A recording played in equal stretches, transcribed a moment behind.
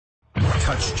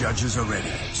Touch judges are ready.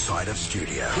 Side of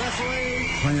studio.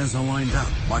 Players are lined up.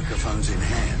 Microphones in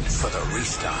hand for the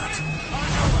restart.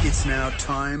 It's now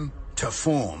time to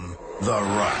form the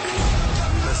Ruck.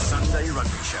 The Sunday Rugby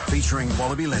Show featuring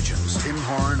Wallaby legends Tim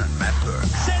Horan and Matt Burke.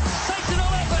 Sensational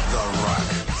effort! The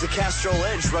Ruck. The Castrol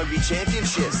Edge Rugby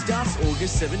Championship starts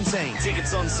August 17.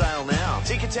 Tickets on sale now.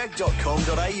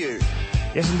 Ticketek.com.au.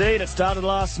 Yes, indeed. It started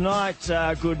last night.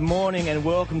 Good morning and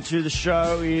welcome to the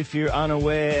show. If you're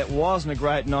unaware, it wasn't a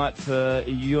great night for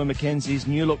Ewan McKenzie's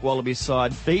New Look Wallabies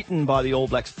side, beaten by the All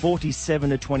Blacks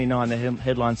 47-29. The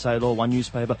headline say it all. One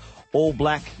newspaper. All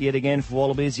black yet again for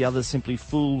Wallabies, the others simply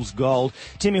fool's gold.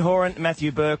 Timmy Horan,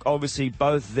 Matthew Burke, obviously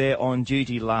both there on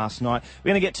duty last night.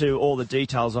 We're going to get to all the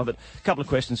details of it. A couple of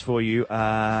questions for you.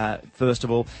 First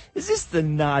of all, is this the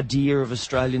nadir of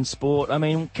Australian sport? I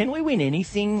mean, can we win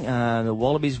anything? The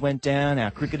Wallabies went down.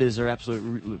 Our cricketers are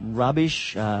absolute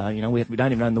rubbish. We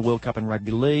don't even own the World Cup and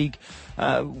Rugby League.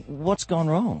 What's gone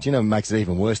wrong? Do you know what makes it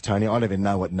even worse, Tony? I don't even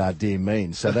know what nadir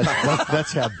means. So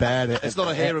that's how bad it is. It's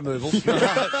not a hair removal.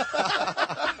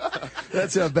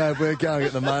 That's how bad we're going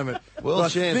at the moment.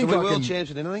 World champs. Are we world champs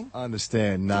at anything? I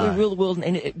understand, no. We're world.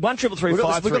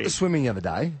 1-3-3-5-3. We got the swimming the other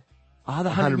day. The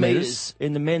 100 metres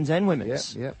in the men's and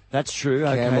women's. Yep. That's true.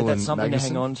 Campbell okay, that's something Magnuson. to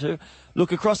hang on to.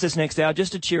 Look, across this next hour,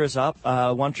 just to cheer us up,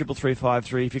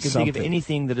 1-3-3-5-3. If you can think of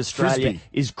anything that Australia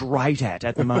is great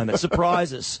at the moment,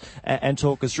 surprise us and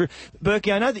talk us through.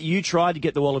 Berkey, I know that you tried to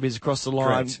get the Wallabies across the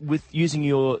line with using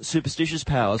your superstitious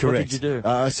powers. Correct. What did you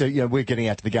do? We're getting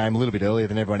out to the game a little bit earlier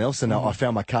than everyone else, and I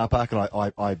found my car park,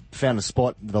 and I found a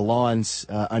spot, the Lions,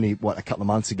 only, a couple of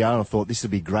months ago, and I thought this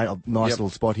would be great, a nice little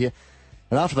spot here.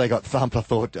 And after they got thumped, I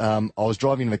thought, I was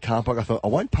driving in the car park, I thought, I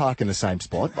won't park in the same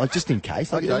spot, just in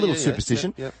case, a little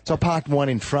superstition. Yeah. So I parked one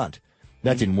in front.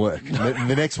 That didn't work.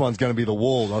 The next one's going to be the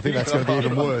wall. I think that's going to be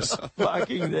even worse.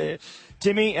 Parking there.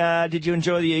 Timmy, did you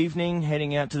enjoy the evening,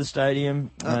 heading out to the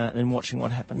stadium and watching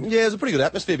what happened? Yeah, it was a pretty good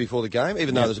atmosphere before the game,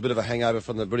 even though there's a bit of a hangover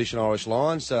from the British and Irish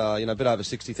Lions. A bit over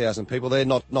 60,000 people there,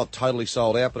 not totally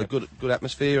sold out, but a good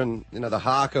atmosphere. And, the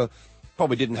haka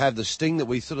probably didn't have the sting that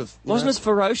we sort of... Wasn't as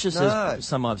ferocious as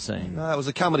some I've seen. No, it was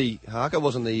a comedy haka. It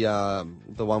wasn't the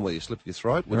one where you slip your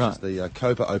throat, which is the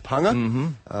Copa Opanga.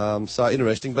 Mm-hmm. So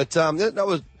interesting. But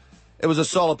it was a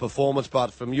solid performance,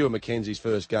 but from Ewan McKenzie's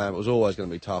first game, it was always going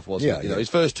to be tough, wasn't it? His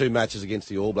first two matches against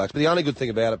the All Blacks. But the only good thing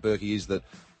about it, Berkey, is that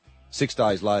 6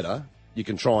 days later, you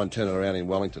can try and turn it around in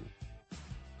Wellington.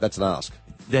 That's an ask.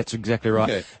 That's exactly right.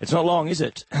 Okay. It's not long, is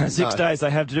it? 6 days they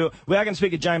have to do it. We are going to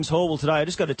speak to James Horwill today. I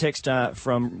just got a text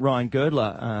from Ryan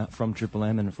Girdler from Triple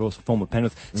M and, of course, former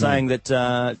Penrith, saying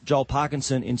that Joel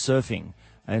Parkinson in surfing,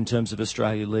 in terms of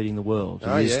Australia leading the world.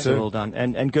 So well done.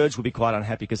 And Gerds will be quite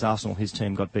unhappy because Arsenal, his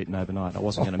team, got beaten overnight. I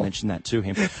wasn't going to mention that to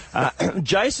him.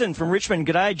 Jason from Richmond.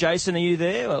 G'day, Jason. Are you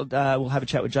there? We'll have a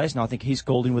chat with Jason. I think he's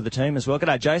called in with the team as well.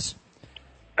 G'day, Jace.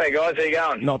 Hey, guys. How you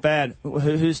going? Not bad.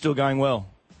 Who's still going well?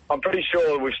 I'm pretty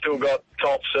sure we've still got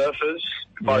top surfers,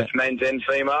 both men's and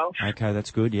females. Okay, that's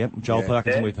good, yep. Joel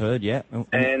Parkinson, we've heard, yeah.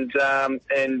 And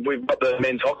we've got the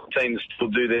men's hockey team that still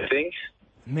do their things.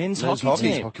 Men's hockey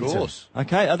team? Of course.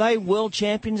 Okay, are they world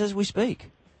champions as we speak?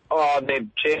 Oh, they're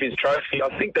Champions Trophy.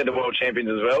 I think they're the world champions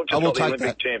as well, just not the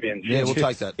Olympic champions. Yeah, we'll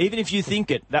take that. Even if you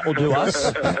think it, that will do us.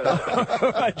 All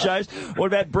right, Jace. What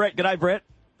about Brett? G'day, Brett.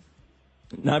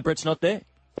 No, Brett's not there?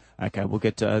 Okay, we'll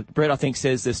get Brett, I think,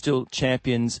 says they're still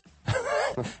champions.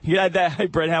 Hey,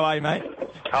 Brett, how are you, mate?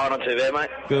 Oh, not too bad, mate.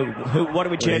 Good. What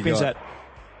are we champions at?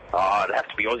 Oh, it'd have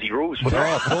to be Aussie rules.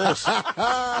 Oh, of course.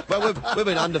 But we've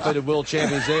been undefeated world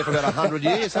champions there for about 100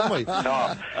 years, haven't we?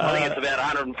 I think it's about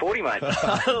 140, mate.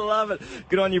 I love it.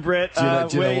 Good on you, Brett. Do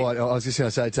you know what? I was just going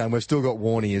to say, Tom, we've still got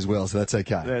Warney as well, so that's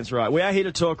okay. That's right. We are here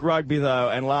to talk rugby, though,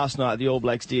 and last night the All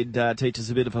Blacks did teach us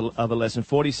a bit of a lesson.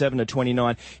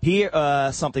 47-29. Here,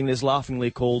 something that's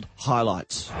laughingly called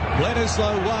highlights.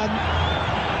 Bledisloe 1,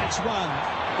 match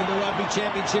 1. In the Rugby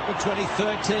Championship of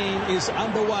 2013 is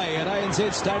underway at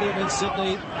ANZ Stadium in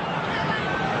Sydney.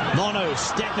 Mono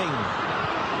stepping,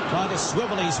 trying to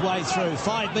swivel his way through,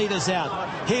 5 metres out.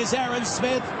 Here's Aaron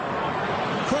Smith.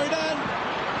 Cruden,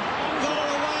 got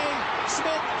it away.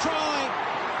 Smith, try.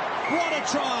 What a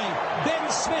try.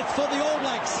 Ben Smith for the All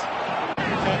Blacks.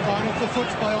 Fine off the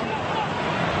foot's by on.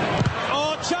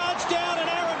 Oh, charge down, and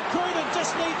Aaron Cruden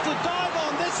just needs to dive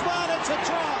on this one. It's a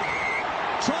try.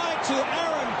 Try to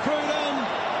Aaron Cruden,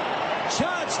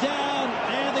 charge down,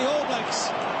 and the All Blacks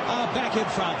are back in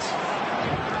front.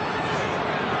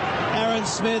 Aaron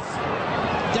Smith,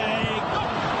 Dag,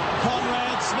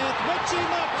 Conrad Smith, Richie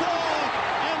McCaw,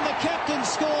 and the captain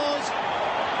scores.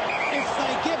 If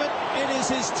they give it, it is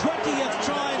his 20th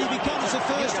try, and he becomes the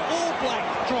first All Black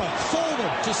forward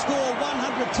to score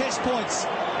 100 test points.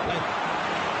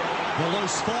 The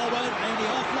loose forward, and he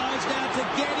offloads now to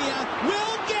Gedia.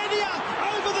 Will Gedia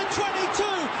over the 22.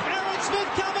 Aaron Smith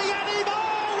coming at him.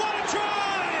 Oh, what a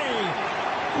try!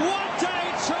 What a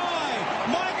try!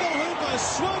 Michael Hooper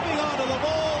swooping onto the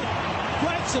ball.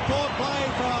 Great support play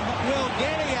from Will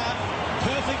Gedia.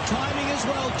 Perfect timing as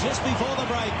well, just before the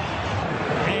break.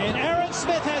 And Aaron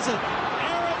Smith has it.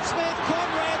 Aaron Smith,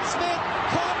 Conrad Smith,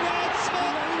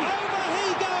 over he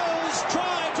goes.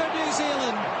 Try to New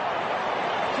Zealand.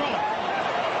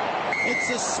 It's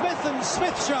a Smith and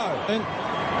Smith show. And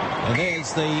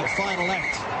there's the final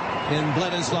act in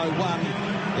Bledisloe 1.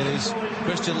 It is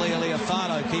Christian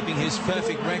Lealiifano keeping his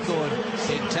perfect record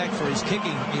intact for his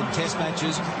kicking in test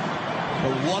matches.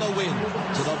 But what a win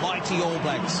to the mighty All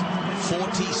Blacks.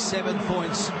 47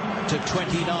 points to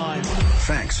 29.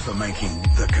 Thanks for making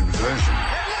the conversion.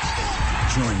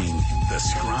 Joining the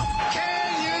scrum.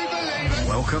 Can you believe it?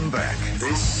 Welcome back.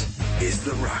 This is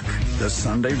The Ruck, the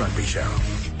Sunday Rugby Show.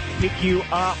 Pick you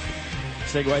up.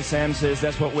 Segway Sam says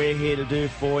that's what we're here to do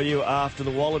for you after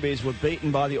the Wallabies were beaten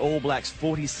by the All Blacks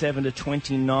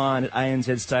 47-29 at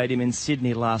ANZ Stadium in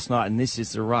Sydney last night. And this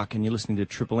is The Ruck, and you're listening to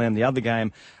Triple M. The other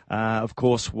game, of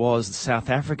course, was South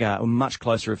Africa, a much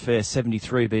closer affair.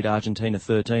 73 beat Argentina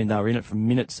 13. They were in it for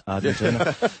minutes,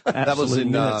 Argentina. That was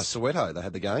in minutes. Soweto. They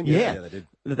had the game. Yeah, they did.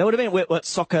 That would have been at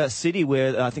Soccer City,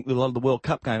 where I think a lot of the World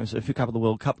Cup games, a couple of the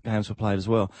World Cup games were played as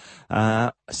well.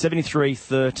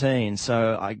 73-13,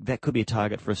 so that could be a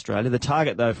target for Australia. The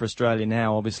target, though, for Australia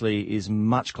now, obviously, is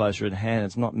much closer at hand.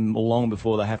 It's not long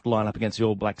before they have to line up against the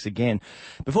All Blacks again.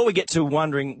 Before we get to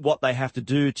wondering what they have to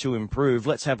do to improve,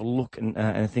 let's have a look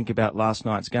and think about last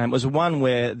night's game. It was one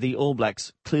where the All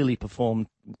Blacks clearly performed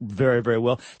very, very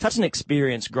well. Such an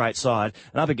experienced, great side,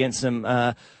 and up against them,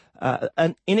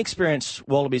 an inexperienced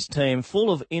Wallabies team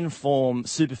full of in-form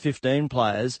Super 15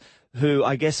 players who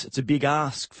I guess it's a big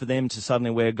ask for them to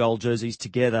suddenly wear gold jerseys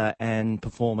together and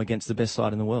perform against the best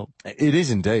side in the world. It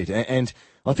is indeed. And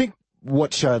I think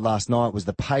what showed last night was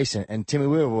the pace. And Timmy,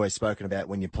 we've always spoken about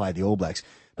when you play the All Blacks,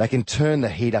 they can turn the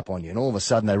heat up on you. And all of a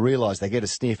sudden they realise they get a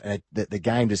sniff and the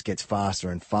game just gets faster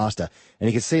and faster. And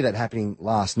you can see that happening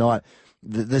last night.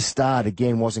 The start,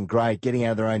 again, wasn't great. Getting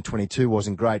out of their own 22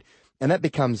 wasn't great. And that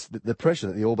becomes the pressure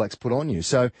that the All Blacks put on you.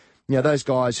 So, you know, those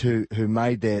guys who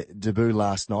made their debut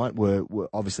last night were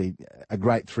obviously a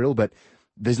great thrill, but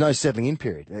there's no settling in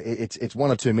period. It's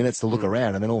 1 or 2 minutes to look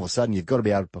around, and then all of a sudden you've got to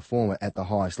be able to perform at the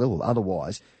highest level.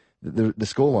 Otherwise, the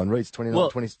scoreline reads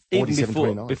 29, 20, 47,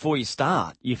 29. Before you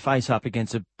start, you face up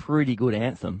against a pretty good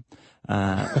anthem.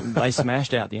 They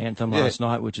smashed out the anthem last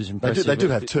night, which is impressive. They do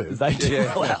have two. They do.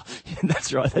 Yeah. Well,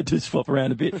 that's right. They do swap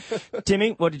around a bit.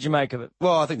 Timmy, what did you make of it?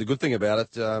 Well, I think the good thing about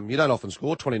it, you don't often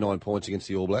score 29 points against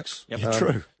the All Blacks. Yep.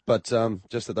 True. But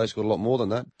just that they scored a lot more than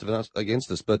that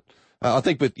against us. But I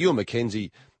think with Ewan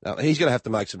McKenzie, he's going to have to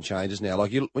make some changes now.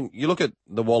 Like when you look at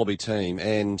the Wallaby team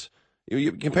and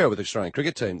you compare it with the Australian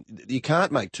cricket team, you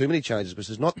can't make too many changes because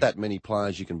there's not that many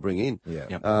players you can bring in. Yeah.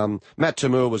 Yep. Matt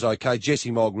Tamur was okay.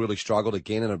 Jesse Mogg really struggled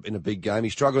again in a big game. He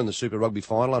struggled in the Super Rugby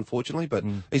final, unfortunately, but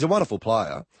he's a wonderful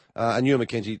player. And Ewan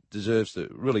McKenzie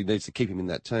really needs to keep him in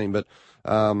that team. But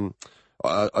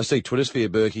I see Twitter sphere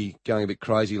Berkey going a bit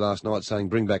crazy last night saying,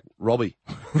 bring back Robbie.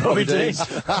 Robbie Dean.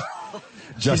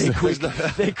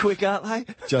 They're quick, aren't they?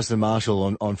 Justin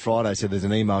Marshall on Friday said there's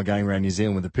an email going around New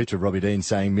Zealand with a picture of Robbie Dean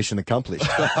saying mission accomplished.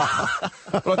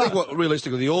 But I think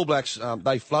realistically, the All Blacks,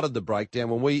 they flooded the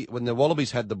breakdown. When the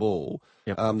Wallabies had the ball,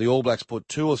 the All Blacks put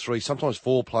 2 or 3, sometimes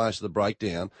 4 players to the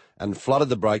breakdown and flooded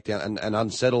the breakdown and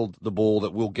unsettled the ball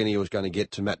that Will Genia was going to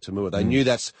get to Matt Tamur. They knew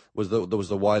that was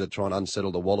the way to try and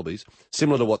unsettle the Wallabies.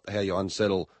 Similar to how you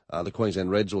unsettle the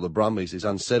Queensland Reds or the Brumbies, is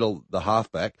unsettle the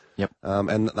halfback. Yep.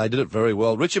 And they did it very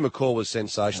well. Richard McCaw was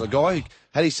sensational. A guy who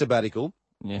had his sabbatical,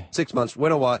 6 months,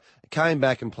 went away, came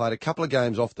back and played a couple of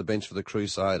games off the bench for the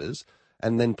Crusaders,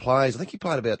 and then plays, I think he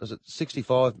played about,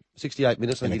 68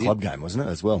 minutes? In a club game, wasn't it,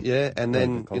 as well? Yeah, and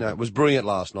then, it was brilliant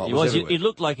last night. It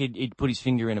looked like he'd put his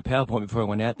finger in a PowerPoint before he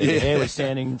went out there. The hair was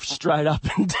standing straight up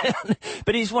and down.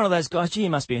 But he's one of those guys, he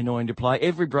must be annoying to play.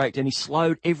 Every breakdown, he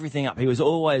slowed everything up. He was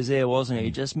always there, wasn't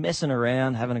he? Just messing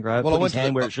around, having a go, put his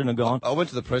hand where it shouldn't have gone. I went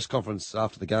to the press conference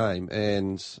after the game,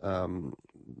 and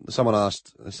someone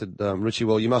asked, they said, Richie,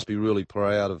 well, you must be really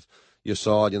proud of your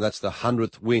side. That's the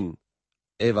 100th win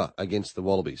ever against the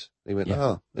Wallabies. He went,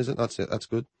 is it? That's it. That's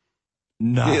good.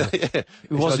 No, yeah.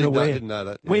 He wasn't aware. I didn't know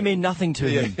that. Yeah. We mean nothing to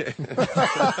him.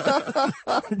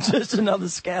 Just another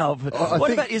scalp.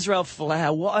 What about Israel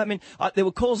Folau? There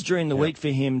were calls during the week for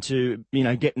him to,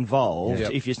 get involved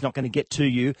if it's not going to get to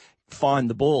you. find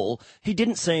the ball, he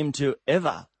didn't seem to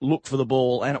ever look for the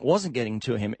ball, and it wasn't getting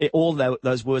to him. All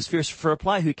those words for a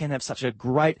player who can have such a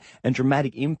great and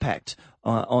dramatic impact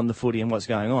on the footy and what's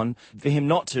going on, for him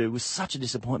not to was such a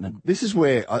disappointment. This is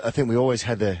where I think we always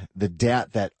had the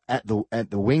doubt that at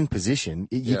the wing position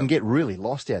you can get really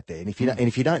lost out there, and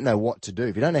if you don't know what to do,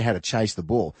 if you don't know how to chase the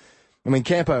ball. I mean,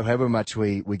 Campo, however much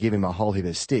we give him a whole heap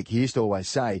of stick, he used to always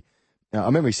say, I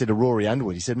remember he said to Rory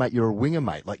Underwood, he said, mate, you're a winger,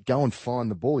 mate. Like, go and find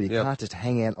the ball. You can't just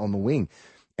hang out on the wing.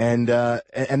 And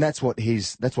that's what he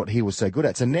was so good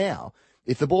at. So now,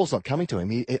 if the ball's not coming to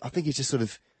him, I think he's just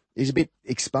he's a bit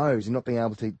exposed and not being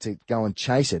able to go and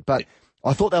chase it. But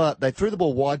I thought they threw the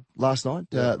ball wide last night,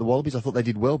 the Wallabies. I thought they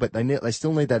did well, but they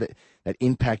still need that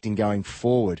impact in going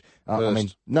forward. I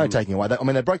mean, taking away.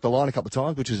 They broke the line a couple of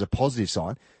times, which is a positive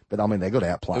sign. But, I mean, they got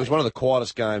outplayed. It was one of the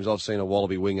quietest games I've seen a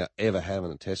Wallaby winger ever have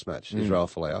in a test match, Israel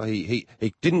Folau.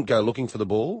 He didn't go looking for the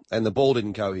ball, and the ball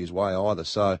didn't go his way either.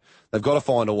 So they've got to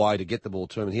find a way to get the ball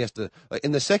to him. And he has to...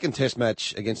 In the second test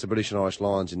match against the British and Irish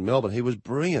Lions in Melbourne, he was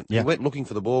brilliant. Yeah. He went looking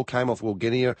for the ball, came off Will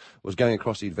Guinea, was going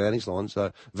across the advantage line.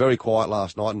 So very quiet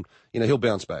last night, and, he'll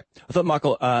bounce back. I thought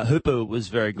Michael Hooper was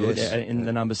very good in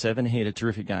the number 7. He had a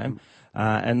terrific game.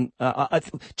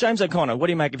 James O'Connor, what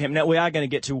do you make of him? Now, we are going to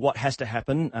get to what has to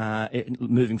happen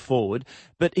moving forward,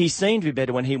 but he seemed to be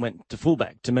better when he went to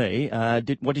fullback, to me.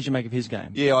 What did you make of his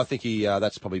game? Yeah, I think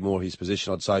that's probably more of his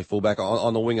position, I'd say, fullback.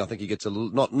 On the wing, I think he gets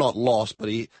not lost, but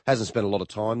he hasn't spent a lot of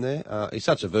time there. He's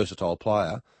such a versatile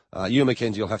player. Ewan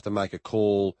McKenzie will have to make a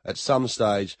call at some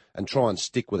stage and try and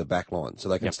stick with a back line so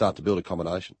they can start to build a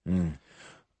combination.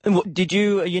 And did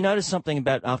you notice something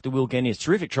about after Will Guinea's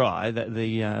terrific try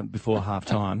before half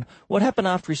time? What happened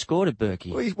after he scored at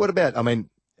Berkey? Well, what about,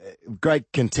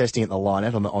 great contesting at the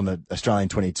line-out on the Australian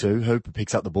 22. Hooper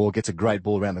picks up the ball, gets a great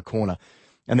ball around the corner.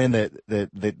 And then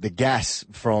the gas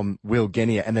from Will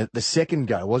Guinea and the second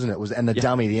go, wasn't it? And the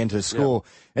dummy, the end to the score.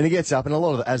 Yeah. And he gets up, and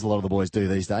as a lot of the boys do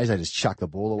these days, they just chuck the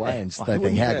ball away and they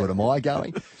think, how good am I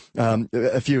going?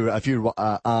 A few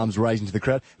arms raising to the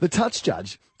crowd. The touch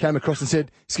judge came across and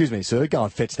said, excuse me, sir, go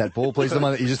and fetch that ball, please, the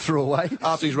one that you just threw away.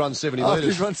 After he's run 70 metres. After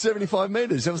he's run 75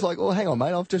 metres. I was like, well, hang on,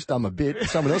 mate, I've just done a bit.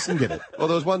 Someone else can get it. Well,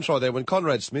 there was one try there when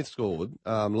Conrad Smith scored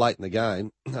late in the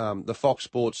game. The Fox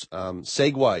Sports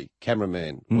Segway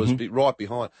cameraman was right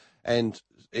behind, and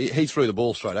he threw the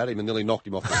ball straight at him and nearly knocked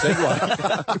him off the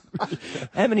Segway.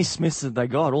 How many Smiths have they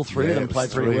got? All three of them played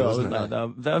pretty well, didn't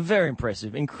they? They're very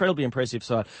impressive, incredibly impressive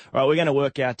side. All right, we're going to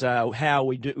work out how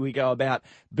we go about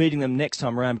beating them next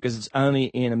time around, because it's only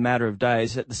in a matter of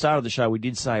days. At the start of the show, we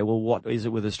did say, well, what is it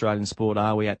with Australian sport?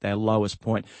 Are we at their lowest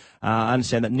point? I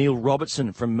understand that Neil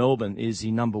Robertson from Melbourne is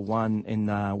the number 1 in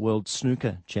the World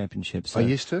Snooker Championship. So,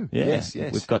 used to? Yeah, yes.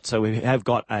 We have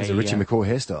got a... It's a Richie McCaw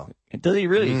hairstyle. Does he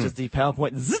really? It's just the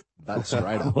PowerPoint. Zip, that's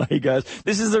right. Away he goes.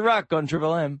 This is the Ruck on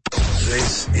Triple M.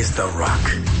 This is the Ruck,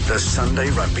 the Sunday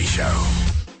Rugby Show.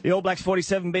 The All Blacks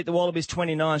 47 beat the Wallabies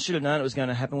 29. Should have known it was going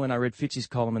to happen when I read Fitz's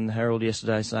column in the Herald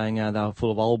yesterday saying they were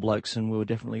full of old blokes and we were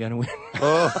definitely going to win.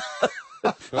 Oh.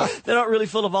 They're not really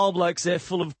full of old blokes, they're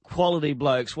full of quality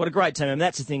blokes. What a great team. And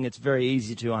that's the thing that's very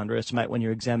easy to underestimate when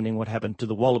you're examining what happened to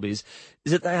the Wallabies,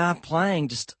 is that they are playing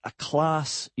just a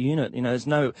class unit. There's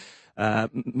no...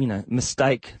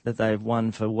 mistake that they've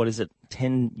won for,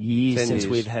 10 years since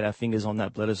we've had our fingers on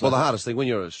that Bledisloe. Well, the hardest thing when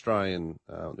you're an Australian,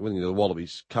 when you're the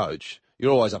Wallabies coach,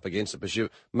 you're always up against it, because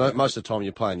most of the time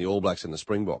you're playing the All Blacks and the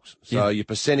Springboks. So your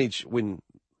percentage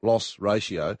win-loss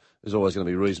ratio is always going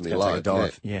to be reasonably low.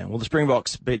 Yeah, well, the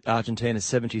Springboks beat Argentina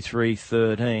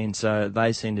 73-13, so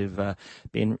they seem to have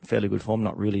been in fairly good form,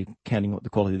 not really counting what the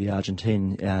quality of the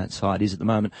Argentine side is at the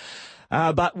moment.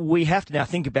 But we have to now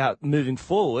think about moving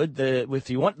forward. If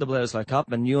you want the Bledisloe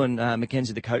Cup, and Ewan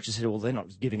McKenzie, the coach, has said, well, they're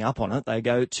not giving up on it. They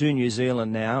go to New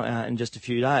Zealand now in just a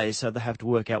few days, so they have to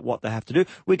work out what they have to do.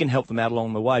 We can help them out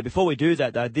along the way. Before we do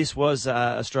that, though, this was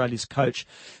Australia's coach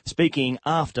speaking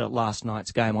after last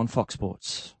night's game on Fox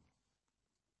Sports.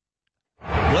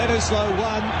 Bledisloe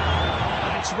won.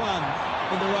 Match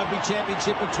 1 in the Rugby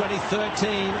Championship of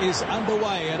 2013 is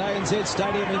underway at ANZ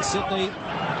Stadium in Sydney.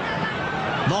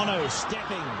 Mono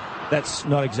stepping. That's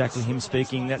not exactly him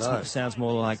speaking. That sounds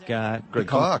more like Greg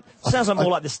Clark. Sounds like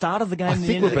more like the start of the game than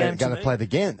the end of the game. Going to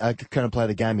play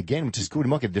the game again, which is good. We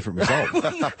might get a different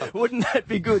result. Wouldn't that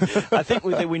be good? I think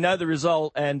we know the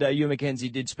result, and Ewan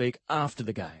McKenzie did speak after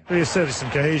the game. There's certainly some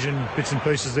cohesion bits and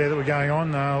pieces there that were going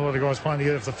on. A lot of guys playing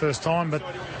together for the first time, but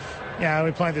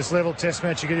we played this level test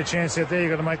match. You get a chance out there,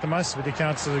 you've got to make the most of it. You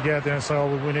can't sort of go out there and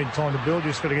say, we need time to build. You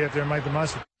just got to get out there and make the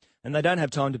most of it. And they don't have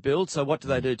time to build, so what do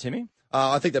they do, Timmy?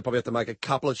 I think they probably have to make a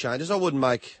couple of changes. I wouldn't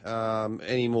make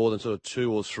any more than sort of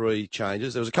 2 or 3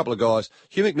 changes. There was a couple of guys.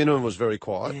 Hugh McMiniman was very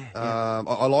quiet.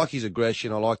 I like his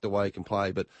aggression. I like the way he can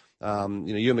play. But, Ewan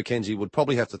McKenzie would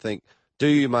probably have to think, do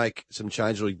you make some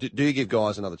changes or do you give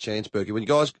guys another chance, Berkey? When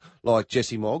guys like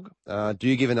Jesse Mogg, do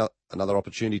you give another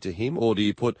opportunity to him or do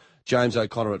you put James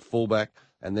O'Connor at fullback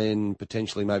and then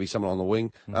potentially maybe someone on the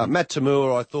wing? Matt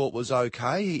Tamua, I thought, was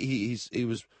okay. He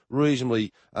was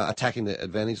reasonably attacking the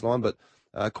advantage line, but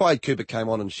Quade Cooper came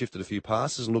on and shifted a few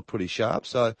passes and looked pretty sharp.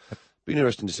 So it'd be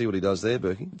interesting to see what he does there,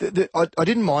 Berkey. I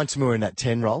didn't mind Tamua in that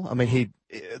 10 role. I mean,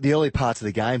 the early parts of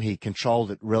the game, he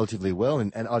controlled it relatively well,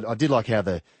 and I did like how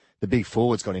the big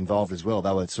forwards got involved as well.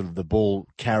 They were sort of the ball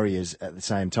carriers at the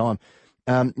same time.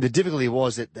 The difficulty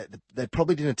was that they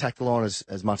probably didn't attack the line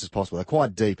as much as possible. They're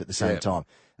quite deep at the same time.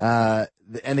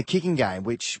 And the kicking game,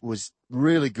 which was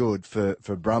really good for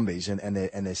Brumbies and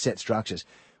their set structures,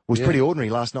 was pretty ordinary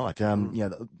last night.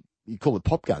 You call it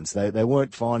pop guns. They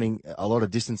weren't finding a lot of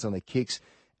distance on their kicks.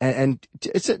 And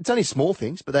it's only small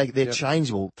things, but they're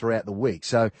changeable throughout the week.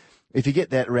 So if you get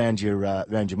that around your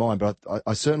mind, but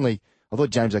I thought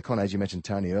James O'Connor, as you mentioned,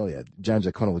 Tony, earlier, James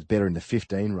O'Connor was better in the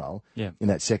 15 role in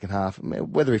that second half. I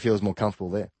mean, whether he feels more comfortable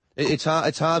there. It's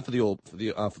hard for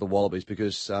the Wallabies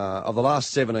because of the last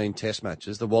 17 Test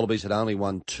matches, the Wallabies had only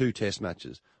won 2 Test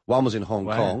matches. One was in Hong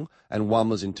Kong and one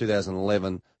was in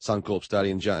 2011 Suncorp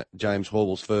Stadium, James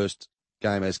Horwill's first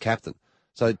game as captain.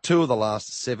 So 2 of the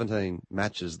last 17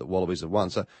 matches that Wallabies have won.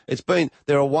 So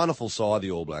they're a wonderful side,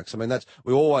 the All Blacks. I mean,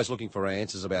 we're always looking for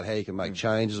answers about how you can make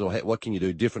changes or what can you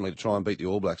do differently to try and beat the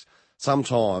All Blacks.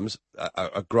 Sometimes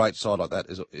a great side like that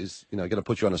is going to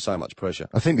put you under so much pressure.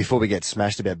 I think before we get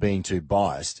smashed about being too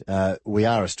biased, we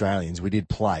are Australians. We did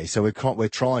play, so we're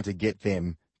trying to get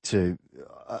them to,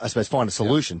 I suppose, find a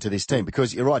solution to this team.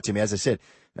 Because you're right, Timmy. As I said,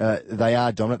 they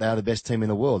are dominant. They are the best team in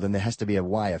the world, and there has to be a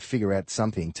way of figure out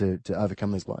something to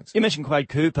overcome these blokes. You mentioned Quade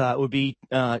Cooper. It would be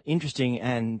interesting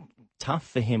and tough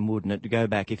for him, wouldn't it, to go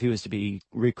back if he was to be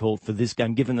recalled for this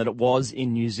game, given that it was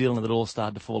in New Zealand that it all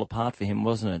started to fall apart for him,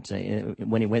 wasn't it?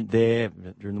 When he went there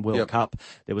during the World Cup,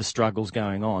 there were struggles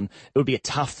going on. It would be a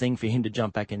tough thing for him to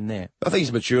jump back in there. I think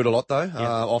he's matured a lot, though,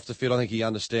 off the field. I think he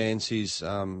understands his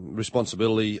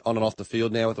responsibility on and off the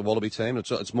field now with the Wallaby team.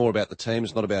 It's more about the team.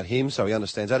 It's not about him, so he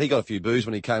understands that. He got a few boos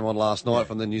when he came on last night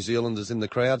from the New Zealanders in the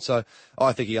crowd, so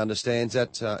I think he understands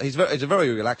that. He's a very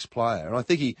relaxed player, and I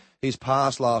think his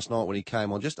pass last night when he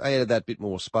came on just added that bit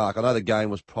more spark. I know the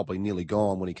game was probably nearly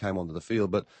gone when he came onto the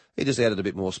field, but he just added a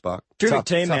bit more spark. Terrific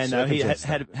team, man, though. He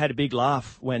had a big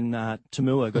laugh when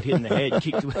Tamua got hit in the head,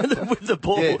 kicked with the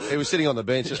ball. Yeah, he was sitting on the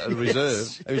bench at the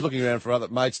reserve. He was looking around for other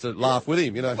mates to laugh with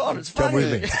him, It's funny. Come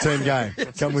with me. It's a team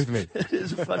game. Come with me. It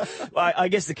is fun. I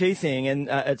guess the key thing, and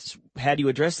it's how do you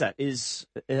address that, is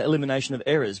elimination of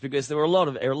errors, because there were a lot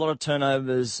of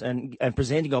turnovers and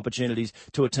presenting opportunities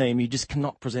to a team you just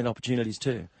cannot present opportunities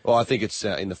to. Well, I think it's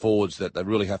in the forwards that they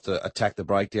really have to attack the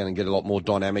breakdown and get a lot more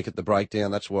dynamic at the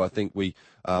breakdown. That's where I think we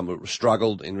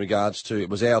struggled in regards to, it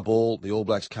was our ball. The All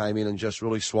Blacks came in and just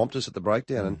really swamped us at the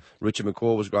breakdown, and Richard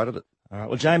McCaw was great at it. All right.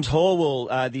 Well, James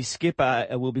Horwill, the skipper,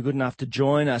 will be good enough to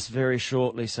join us very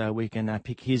shortly so we can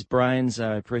pick his brains.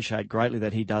 I appreciate greatly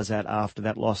that he does that after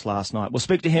that loss last night. We'll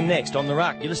speak to him next on The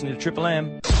Ruck. You're listening to Triple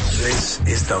M. This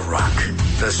is The Ruck,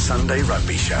 the Sunday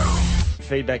Rugby Show.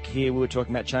 Feedback here, we were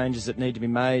talking about changes that need to be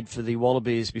made for the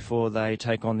Wallabies before they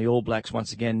take on the All Blacks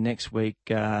once again next week.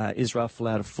 Israel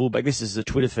Folau fullback. This is the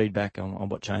Twitter feedback on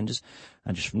what changes,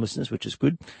 just from listeners, which is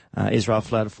good. Israel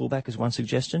Folau fullback is one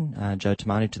suggestion. Joe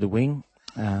Tamani to the wing.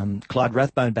 Clyde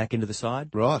Rathbone back into the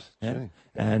side. Right. Yeah. Sure.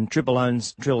 And Triple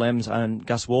M's own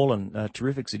Gus Wallen,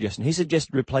 terrific suggestion. He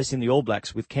suggested replacing the All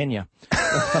Blacks with Kenya.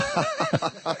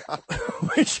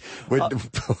 Which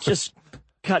just...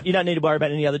 Cut. You don't need to worry about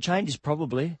any other changes,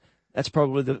 probably. That's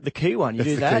probably the key one.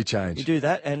 That's the key change. You do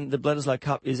that, and the Bledisloe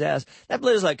Cup is ours. That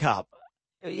Bledisloe Cup,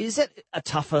 is that a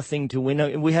tougher thing to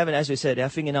win? We haven't, as we said, our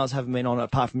fingernails haven't been on it,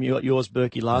 apart from yours,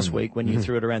 Berkey, last week when you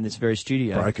threw it around this very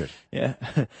studio. Broke it. Yeah.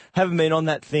 Haven't been on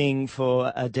that thing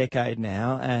for a decade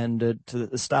now, and to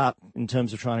the start, in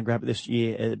terms of trying to grab it this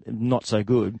year, not so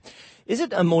good. Is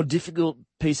it a more difficult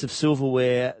piece of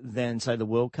silverware than, say, the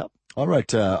World Cup? I wrote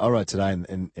today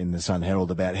in the Sun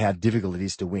Herald about how difficult it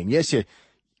is to win. Yes, you're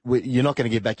not going to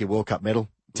get back your World Cup medal,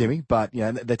 Timmy, but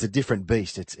that's a different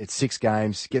beast. It's 6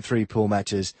 games, get 3 pool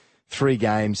matches, 3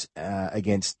 games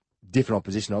against different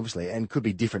opposition, obviously, and could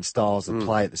be different styles of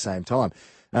play at the same time.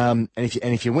 And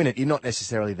if you win it, you're not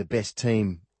necessarily the best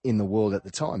team in the world at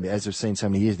the time. As we've seen so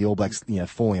many years, the All Blacks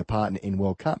falling apart in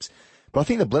World Cups. But I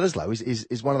think the Bledisloe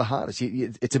is one of the hardest.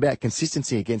 It's about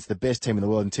consistency against the best team in the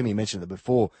world. And Timmy mentioned it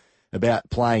before. about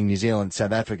playing New Zealand,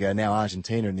 South Africa, now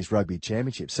Argentina in this rugby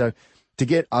championship. So to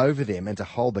get over them and to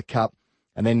hold the cup,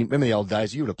 and then remember the old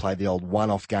days, you would have played the old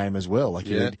one-off game as well. Like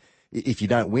if you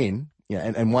don't win,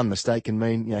 and one mistake can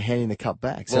mean handing the cup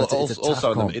back. So well, it's a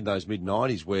also tough in those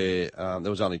mid-90s where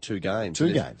there was only 2 games.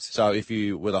 Two games. So if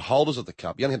you were the holders of the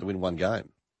cup, you only had to win 1 game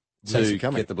to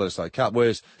get the Bledisloe Cup.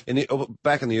 Whereas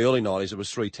back in the early 90s, it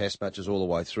was 3 test matches all the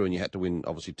way through, and you had to win,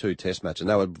 obviously, 2 test matches. And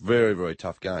they were very, very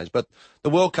tough games. But the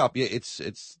World Cup,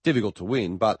 it's difficult to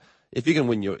win. But if you can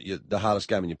win the hardest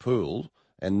game in your pool,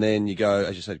 and then you go,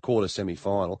 as you said, quarter,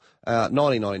 semi-final.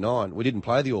 1999, we didn't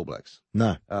play the All Blacks.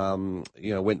 No.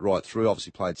 Went right through,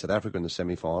 obviously played South Africa in the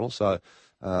semi-final, so,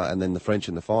 and then the French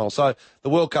in the final. So the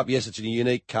World Cup, yes, it's a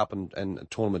unique cup and a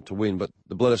tournament to win, but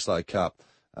the Bledisloe Cup,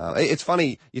 it's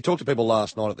funny, you talked to people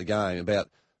last night at the game about,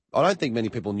 I don't think many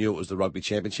people knew it was the Rugby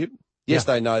Championship. Yes,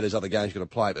 they know there's other games you've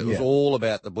got to play, but it was all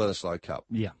about the Bledisloe Cup.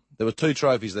 Yeah. There were 2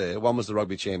 trophies there. One was the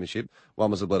Rugby Championship, one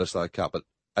was the Bledisloe Cup. But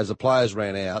as the players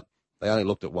ran out, they only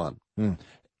looked at one. Mm.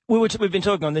 We've been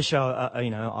talking on this show,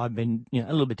 I've been a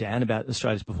little bit down about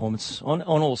Australia's performance on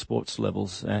all sports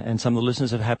levels, and some of the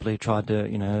listeners have happily tried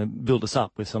to, build us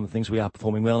up with some of the things we are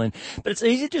performing well in. But it's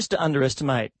easy just to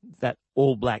underestimate that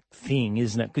all black thing,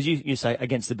 isn't it? Because you say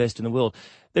against the best in the world.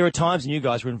 There are times, and you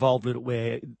guys were involved with it,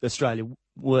 where Australia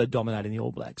were dominating the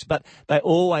All Blacks, but they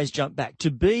always jump back. To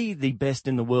be the best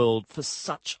in the world for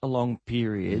such a long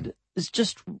period is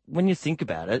just, when you think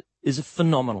about it, is a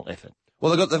phenomenal effort.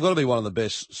 Well, they've got to be one of the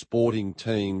best sporting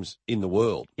teams in the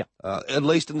world. Yep. At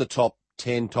least in the top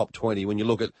 10, top 20, when you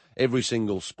look at every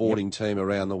single sporting team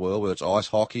around the world, whether it's ice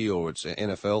hockey or it's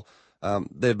NFL,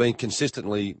 they've been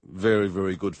consistently very,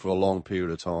 very good for a long period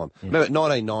of time. Remember,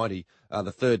 1990,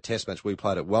 the 3rd test match we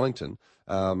played at Wellington,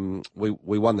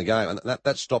 we won the game, and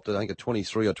that stopped, I think, a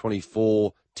 23 or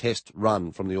 24 test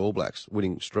run from the All Blacks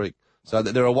winning streak. So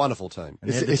they're a wonderful team. I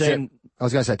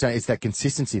was going to say, Tony, it's that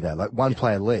consistency, though. Like, one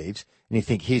player leaves, and you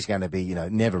think he's going to be,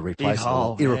 never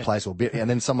replaceable, irreplaceable, and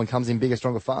then someone comes in bigger,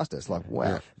 stronger, faster. It's like,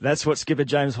 wow. That's what skipper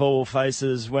James Horwill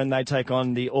faces when they take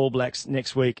on the All Blacks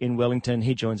next week in Wellington.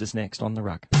 He joins us next on The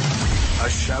Ruck. A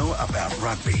show about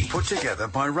rugby put together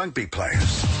by rugby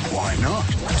players. Why not?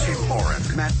 Tim Moran,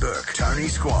 Matt Burke, Tony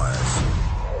Squires.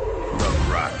 The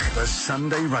Ruck, the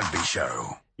Sunday rugby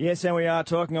show. Yes, and we are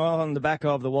talking on the back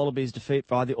of the Wallabies' defeat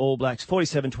by the All Blacks,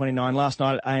 47-29 last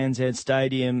night at ANZ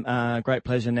Stadium. Great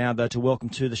pleasure now, though, to welcome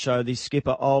to the show the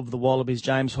skipper of the Wallabies,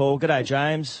 James Horwill. G'day,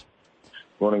 James.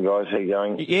 Morning, guys. How you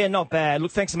going? Yeah, not bad.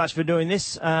 Look, thanks so much for doing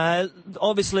this.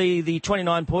 Obviously, the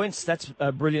 29 points, that's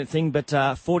a brilliant thing, but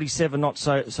 47 not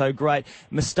so great.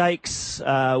 Mistakes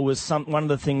was one of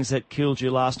the things that killed you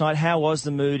last night. How was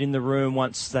the mood in the room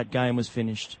once that game was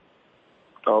finished?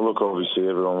 Oh, look, obviously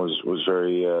everyone was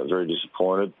very very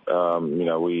disappointed.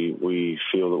 We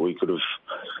feel that we could have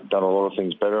done a lot of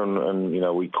things better, and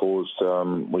we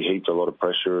heaped a lot of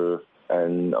pressure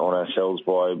on ourselves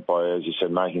by as you said,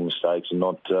 making mistakes and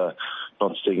not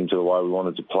sticking to the way we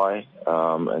wanted to play,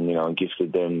 and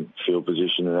gifted them field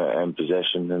position and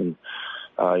possession, and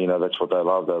that's what they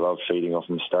love. They love feeding off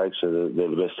mistakes. So they're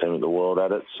the best team in the world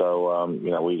at it. So,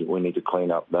 we need to clean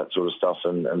up that sort of stuff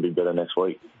and be better next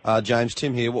week. James,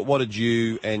 Tim here. What did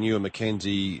you and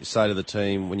Mackenzie say to the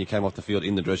team when you came off the field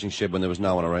in the dressing shed when there was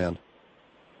no one around?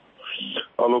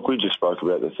 Oh, look, we just spoke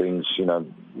about the things,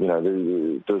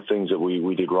 the things that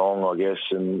we did wrong, I guess,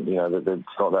 and, that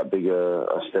it's not that big a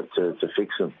step to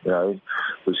fix them.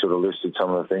 We sort of listed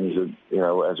some of the things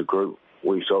that, as a group,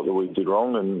 we felt that we did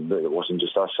wrong, and it wasn't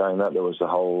just us saying that. There was the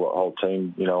whole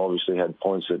team, obviously had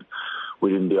points that we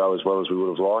didn't do as well as we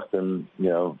would have liked, and,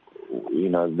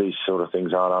 these sort of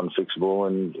things aren't unfixable,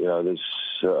 and, there's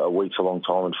a week's a long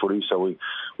time in footy, so we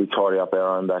tidy up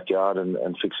our own backyard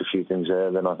and fix a few things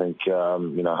there. Then I think,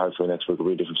 hopefully next week will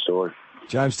be a different story.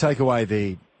 James, take away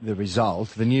the result.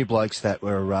 The new blokes that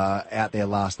were out there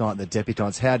last night, the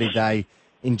debutants, how did they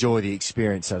enjoy the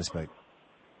experience, so to speak?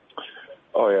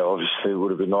 Oh yeah, obviously it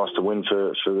would have been nice to win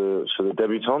for the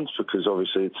debutants, because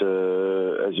obviously it's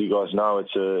as you guys know,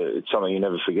 it's something you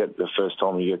never forget. The first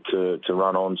time you get to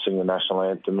run on, sing the national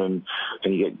anthem, and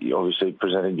you get obviously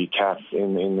presented your cap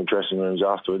in the dressing rooms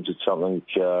afterwards. It's something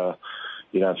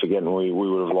you don't forget, and we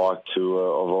would have liked to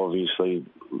have obviously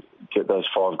get those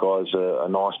 5 guys a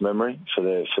nice memory for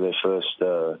their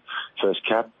first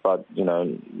cap. But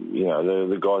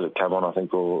the guys that come on, I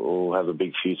think will have a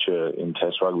big future in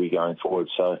Test rugby going forward.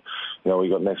 So we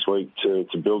got next week to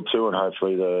build to, and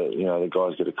hopefully the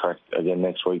guys get a crack again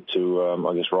next week to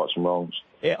right some wrongs.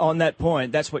 Yeah, on that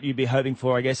point, that's what you'd be hoping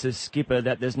for, I guess, as skipper,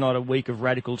 that there's not a week of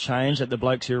radical change, that the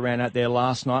blokes who ran out there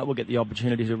last night will get the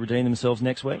opportunity to redeem themselves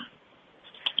next week.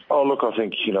 Oh, look, I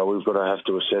think, we've got to have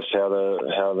to assess how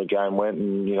the game went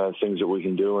and, things that we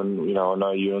can do. And, I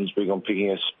know Ewan's big on picking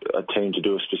a team to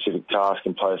do a specific task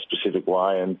and play a specific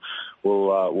way. And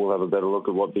we'll have a better look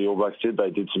at what the All Blacks did.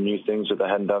 They did some new things that they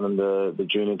hadn't done in the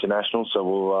June International. So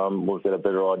we'll get a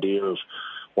better idea of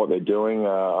what they're doing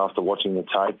after watching the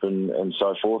tape and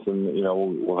so forth. And,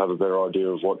 we'll have a better idea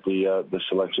of what the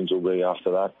selections will be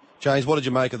after that. James, what did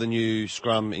you make of the new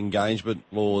scrum engagement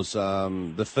laws?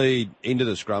 The feed into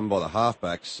the scrum by the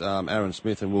halfbacks, Aaron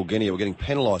Smith and Will Genia, were getting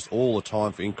penalised all the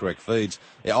time for incorrect feeds.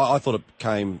 Yeah, I thought it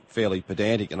became fairly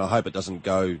pedantic, and I hope it doesn't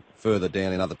go further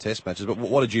down in other test matches. But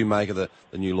what did you make of the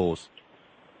new laws?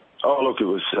 Oh, look, it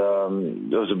was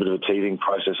a bit of a teething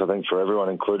process, I think, for everyone,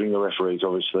 including the referees.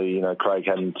 Obviously, Craig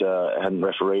hadn't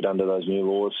refereed under those new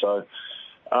laws, so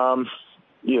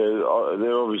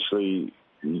they're obviously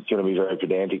going to be very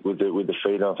pedantic with the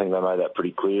feed. I think they made that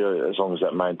pretty clear. As long as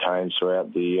that maintains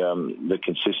throughout the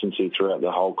consistency throughout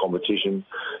the whole competition,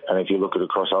 and if you look at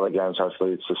across other games,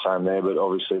 hopefully it's the same there. But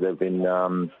obviously they've been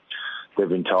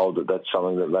told that that's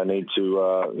something that they need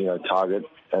to target,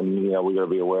 and we've got to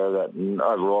be aware of that. And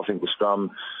overall, I think the scrum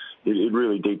it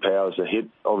really depowers the hit,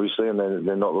 obviously, and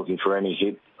they're not looking for any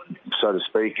hit, so to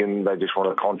speak, and they just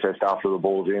want a contest after the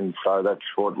ball's in. So that's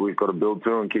what we've got to build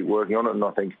to and keep working on it. And I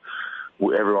think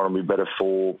everyone will be better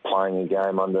for playing a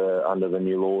game under the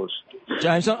new laws.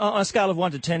 James, on a scale of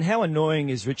 1 to 10, how annoying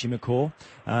is Richie McCaw?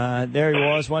 There he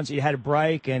was once he had a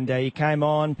break and he came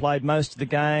on, played most of the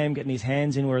game, getting his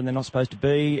hands in where they're not supposed to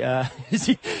be. Is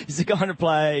he the kind of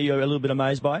player you're a little bit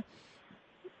amazed by?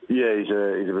 Yeah, he's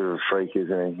a bit of a freak,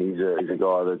 isn't he? He's a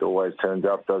guy that always turns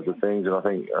up, does the things, and I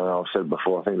think, I've said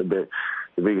before, I think the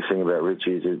biggest thing about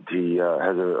Richie is that he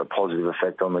has a positive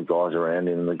effect on the guys around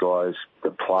him, and the guys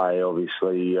that play,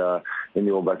 obviously, in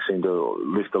the All Blacks seem to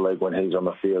lift the leg when he's on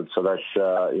the field. So that's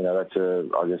a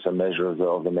measure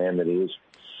of the man that he is.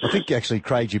 I think actually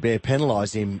Craig Joubert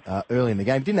penalised him early in the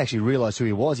game. Didn't actually realise who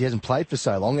he was. He hasn't played for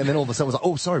so long. And then all of a sudden was like,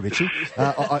 oh, sorry, Richie.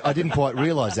 I didn't quite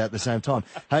realise that at the same time.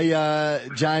 Hey,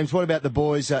 James, what about the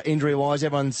boys injury-wise?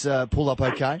 Everyone's pulled up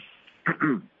okay?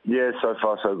 Yeah, so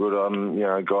far so good.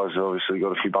 Guys have obviously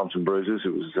got a few bumps and bruises. It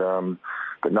was,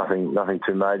 but nothing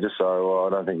too major. So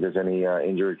I don't think there's any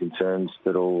injury concerns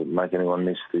that'll make anyone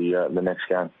miss the next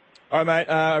game. All right,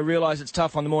 mate. I realise it's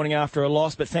tough on the morning after a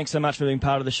loss, but thanks so much for being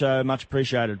part of the show. Much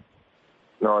appreciated.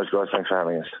 No worries, guys. Thanks for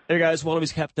having us. There goes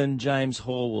Wallabies captain James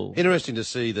Horwill. Interesting to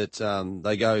see that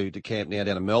they go to camp now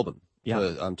down in Melbourne.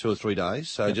 Yeah. For 2 or 3 days.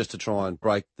 So just to try and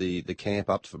break the camp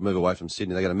up to move away from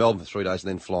Sydney. They go to Melbourne for 3 days and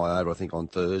then fly over, I think, on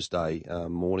Thursday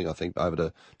morning,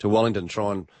 over to Wellington and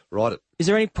try and ride it. Is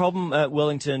there any problem at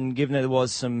Wellington, given that there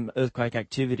was some earthquake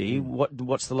activity?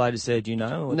 What's the latest there, do you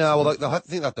know? No, well, I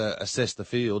think they have to assess the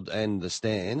field and the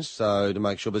stands, so to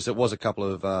make sure. But it was a couple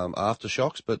of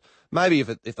aftershocks. But maybe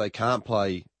if they can't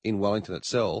play in Wellington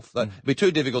itself, it'd be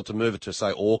too difficult to move it to,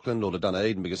 say, Auckland or to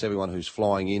Dunedin, because everyone who's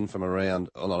flying in from around,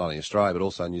 well, not only Australia, but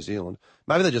also New Zealand,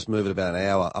 maybe they just move it about an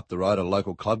hour up the road at a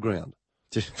local club ground.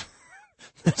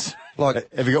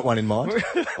 Like, have you got one in mind?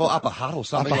 Or Upper Hutt or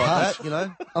something that,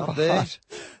 Upper there. Hutt.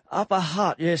 Upper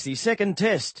Hutt, yes, the second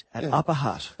test at Upper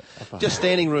Hutt. Just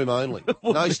standing room only.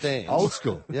 No stands. Old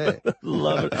school. Yeah.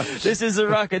 Love it. This is The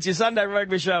Ruck. It's your Sunday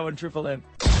rugby show on Triple M.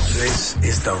 This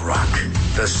is The Ruck,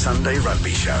 the Sunday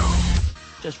rugby show.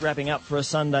 Just wrapping up for a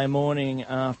Sunday morning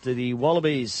after the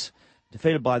Wallabies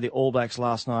defeated by the All Blacks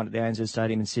last night at the ANZ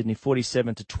Stadium in Sydney,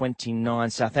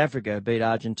 47-29. South Africa beat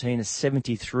Argentina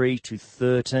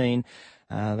 73-13.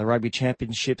 The Rugby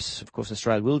Championships, of course,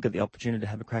 Australia will get the opportunity to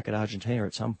have a crack at Argentina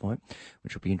at some point,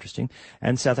 which will be interesting.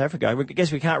 And South Africa, I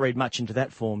guess we can't read much into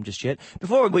that form just yet.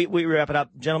 Before we wrap it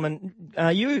up, gentlemen,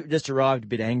 you just arrived a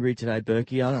bit angry today,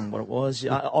 Berkey. I don't know what it was.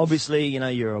 Obviously,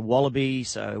 you're a Wallaby,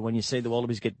 so when you see the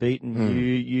Wallabies get beaten,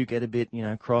 you get a bit,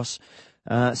 cross.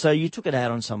 So you took it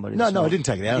out on somebody. No, I didn't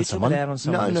take it out on someone. You took it out on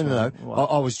someone. No. Wow.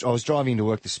 I was driving into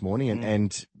work this morning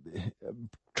and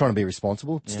trying to be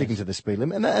responsible, sticking to the speed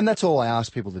limit, and that's all I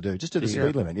ask people to do. Just do the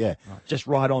speed limit, yeah. Right. Just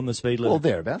right on the speed limit. Well,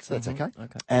 thereabouts. That's okay.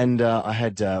 And I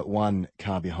had one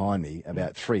car behind me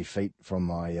about 3 feet from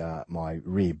my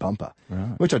rear bumper,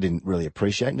 which I didn't really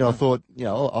appreciate. And I thought,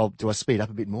 do I speed up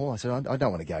a bit more? I said, I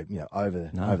don't want to go, over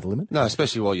the limit. No,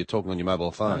 especially while you're talking on your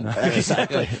mobile phone. No.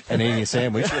 Exactly. And eating a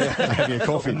sandwich, having a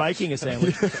coffee, making a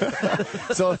sandwich.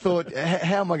 So I thought,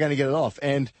 how am I going to get it off?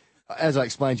 And as I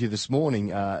explained to you this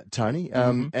morning, Tony,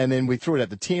 and then we threw it at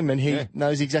the Tim, and he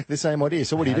knows exactly the same idea.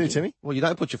 So what do you do, Timmy? Well, you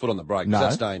don't put your foot on the brake. No,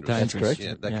 that's dangerous. That's correct.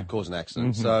 Yeah, that could cause an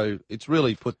accident. So it's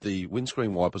really put the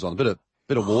windscreen wipers on, a bit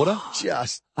of water.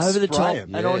 Just over the top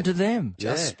them. and onto them.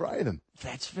 Just spray them.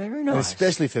 That's very And nice.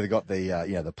 especially if they've got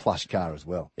the the plush car as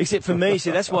well. Except for me,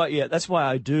 see, that's why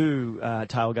I do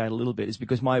tailgate a little bit, is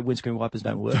because my windscreen wipers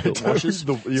don't work. It washes.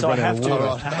 You've So I run out have of to, water.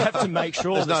 I have to make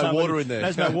sure There's that no water in there.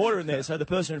 There's no water in there. So the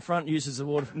person in front uses the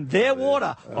water from their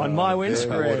water on my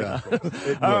windscreen. All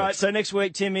right, so next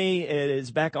week, Timmy, it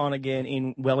is back on again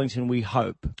in Wellington, we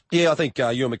hope. Yeah, I think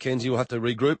Ewan McKenzie will have to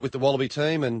regroup with the Wallaby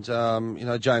team, and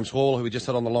James Horwill, who we just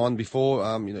had on the line before.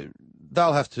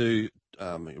 They'll have to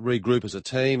regroup as a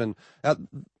team, and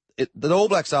the All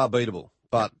Blacks are beatable.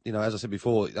 But as I said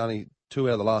before, only 2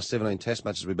 out of the last 17 Test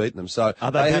matches we've beaten them. So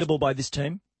Are they beatable by this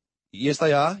team? Yes,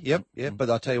 they are. Yep. But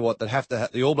I tell you what,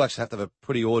 the All Blacks have to have a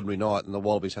pretty ordinary night, and the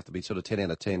Wallabies have to be sort of 10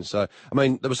 out of 10. So, I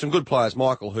mean, there were some good players.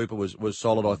 Michael Hooper was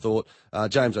solid, I thought.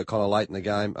 James O'Connor late in the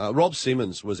game. Rob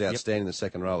Simmons was outstanding in the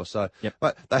second rower. So,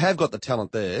 but they have got the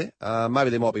talent there. Maybe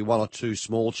there might be 1 or 2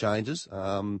 small changes.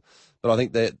 But I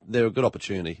think they're a good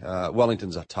opportunity.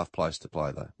 Wellington's a tough place to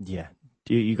play, though. Yeah.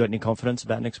 You got any confidence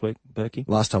about next week, Berkey?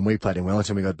 Last time we played in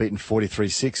Wellington, we got beaten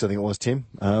 43-6, I think it was, Tim.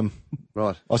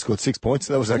 Right. I scored 6 points.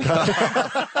 That was okay.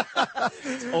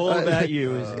 It's all about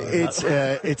you, isn't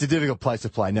it? It's a difficult place to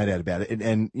play, no doubt about it.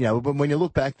 And when you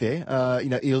look back there,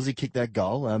 Ealesy kicked that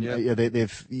goal.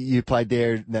 You played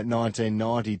there in that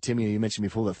 1990, Timmy, you mentioned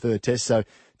before, the third Test, so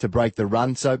to break the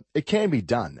run. So it can be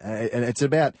done. And it's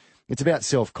about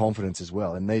self-confidence as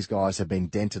well, and these guys have been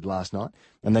dented last night,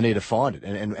 and they need to find it.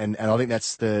 And I think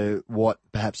that's what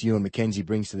perhaps Ewan McKenzie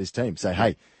brings to this team. Say,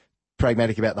 hey,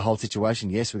 pragmatic about the whole situation.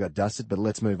 Yes, we got dusted, but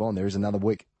let's move on. There is another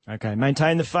week. Okay,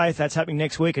 maintain the faith. That's happening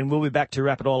next week, and we'll be back to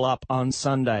wrap it all up on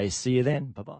Sunday. See you then. Bye-bye.